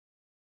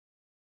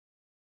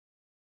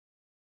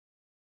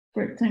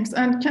Great, thanks.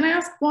 And can I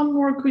ask one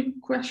more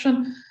quick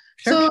question?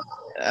 Sure. So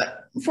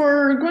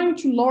for going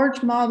to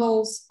large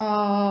models,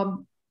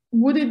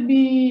 would it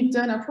be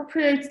then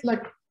appropriate,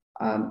 like,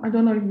 I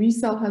don't know if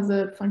vCell has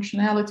a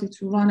functionality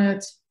to run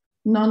it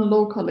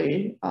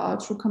non-locally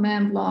through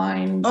command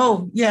line?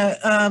 Oh, yeah.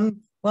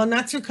 Well,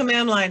 not through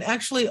command line.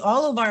 Actually,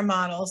 all of our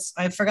models,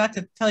 I forgot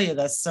to tell you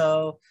this,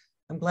 so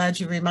I'm glad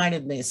you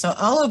reminded me. So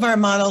all of our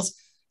models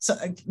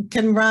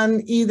can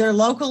run either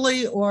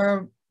locally,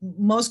 or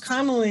most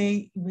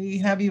commonly, we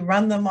have you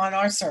run them on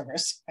our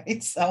servers,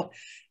 right? So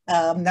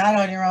not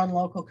on your own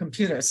local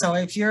computer. So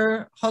if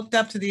you're hooked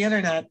up to the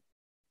internet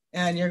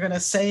and you're going to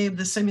save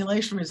the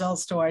simulation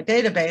results to our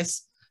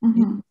database,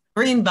 Mm-hmm.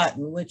 green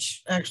button,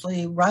 which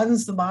actually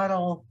runs the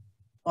model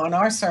on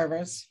our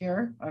servers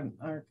here, on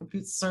our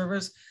compute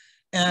servers,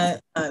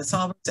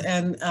 solvers,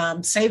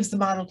 and saves the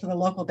model to the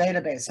local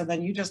database. So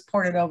then you just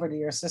port it over to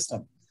your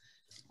system.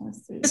 I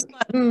see. This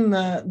button,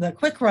 the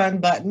quick run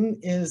button,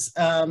 is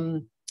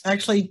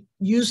actually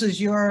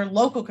uses your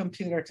local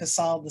computer to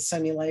solve the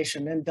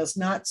simulation and does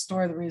not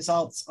store the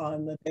results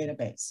on the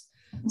database.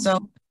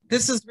 So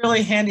this is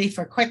really handy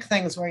for quick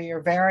things where you're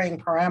varying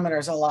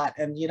parameters a lot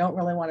and you don't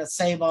really want to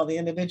save all the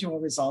individual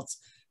results,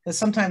 because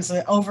sometimes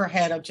the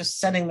overhead of just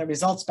sending the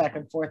results back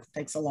and forth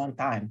takes a long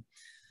time,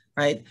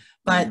 right?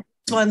 But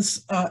these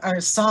ones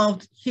are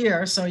solved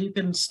here, so you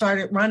can start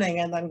it running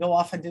and then go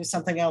off and do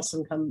something else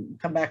and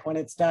come back when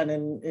it's done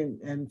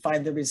and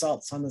find the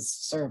results on the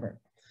server.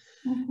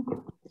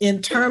 In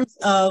terms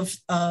of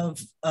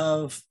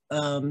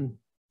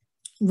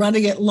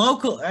running it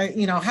local,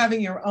 you know, having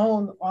your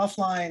own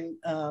offline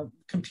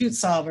compute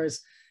solvers,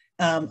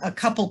 a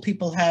couple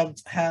people have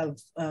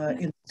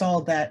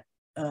installed that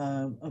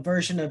a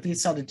version of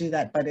vCell to do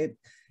that, but it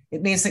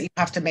means that you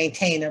have to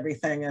maintain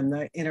everything and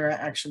the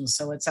interactions,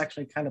 so it's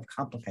actually kind of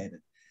complicated.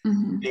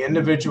 Mm-hmm. The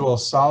individual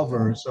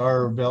solvers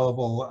are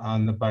available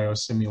on the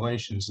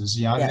biosimulations. Is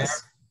Jan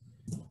Yes.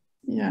 there?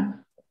 Yeah.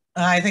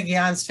 I think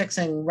Jan's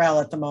fixing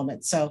RHEL at the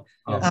moment. So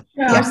Yeah.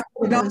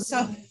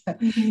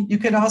 you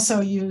can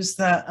also use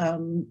the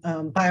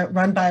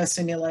run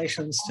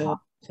biosimulations to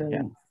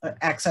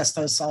access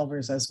those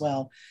solvers as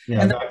well.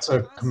 Yeah, and that's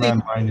a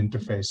command line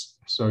interface.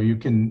 So you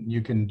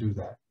can do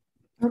that.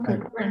 Okay,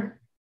 great.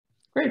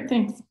 Great,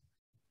 thanks.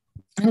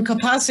 And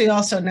Kapasi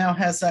also now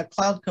has a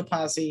Cloud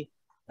Kapasi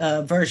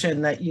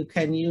version that you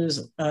can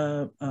use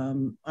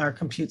our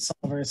compute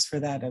solvers for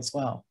that as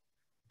well.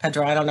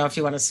 Pedro, I don't know if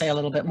you want to say a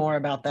little bit more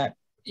about that.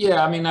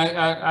 Yeah, I mean, I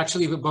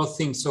actually with both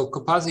things. So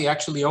Kapasi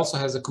actually also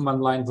has a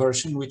command line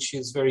version, which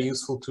is very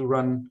useful to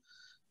run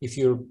if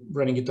you're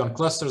running it on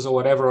clusters or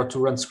whatever, or to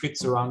run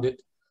scripts around it.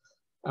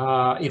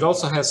 It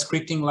also has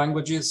scripting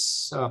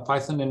languages,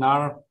 Python and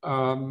R,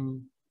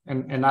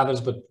 and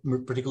others, but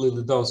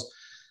particularly those.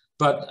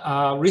 But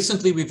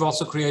recently, we've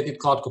also created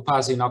Cloud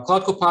Kapasi. Now,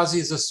 Cloud Kapasi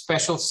is a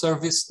special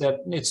service that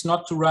it's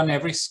not to run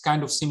every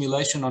kind of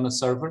simulation on a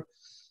server.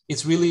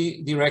 It's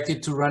really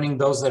directed to running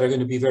those that are going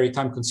to be very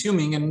time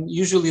consuming. And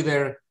usually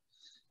they're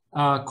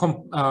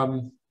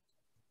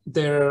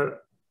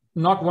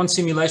not one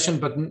simulation,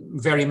 but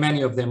very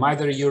many of them.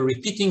 Either you're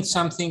repeating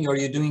something, or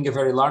you're doing a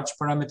very large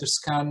parameter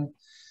scan,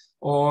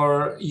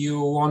 or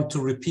you want to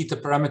repeat a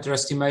parameter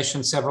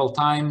estimation several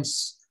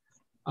times,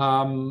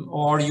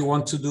 or you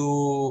want to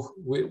do,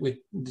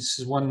 this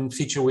is one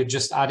feature we're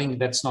just adding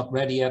that's not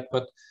ready yet,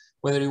 but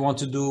whether you want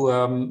to do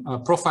a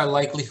profile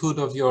likelihood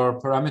of your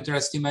parameter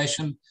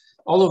estimation.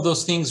 All of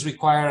those things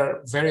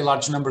require very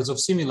large numbers of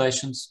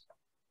simulations.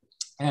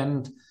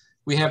 And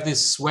we have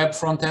this web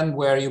front end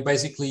where you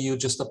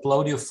just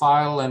upload your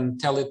file and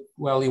tell it,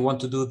 well, you want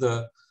to do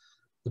the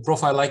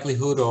profile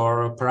likelihood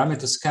or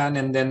parameter scan,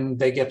 and then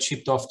they get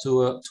shipped off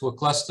to a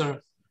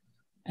cluster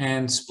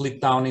and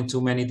split down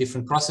into many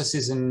different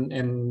processes,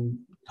 and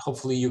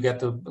hopefully you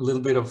get a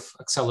little bit of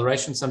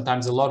acceleration,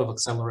 sometimes a lot of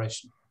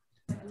acceleration.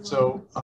 So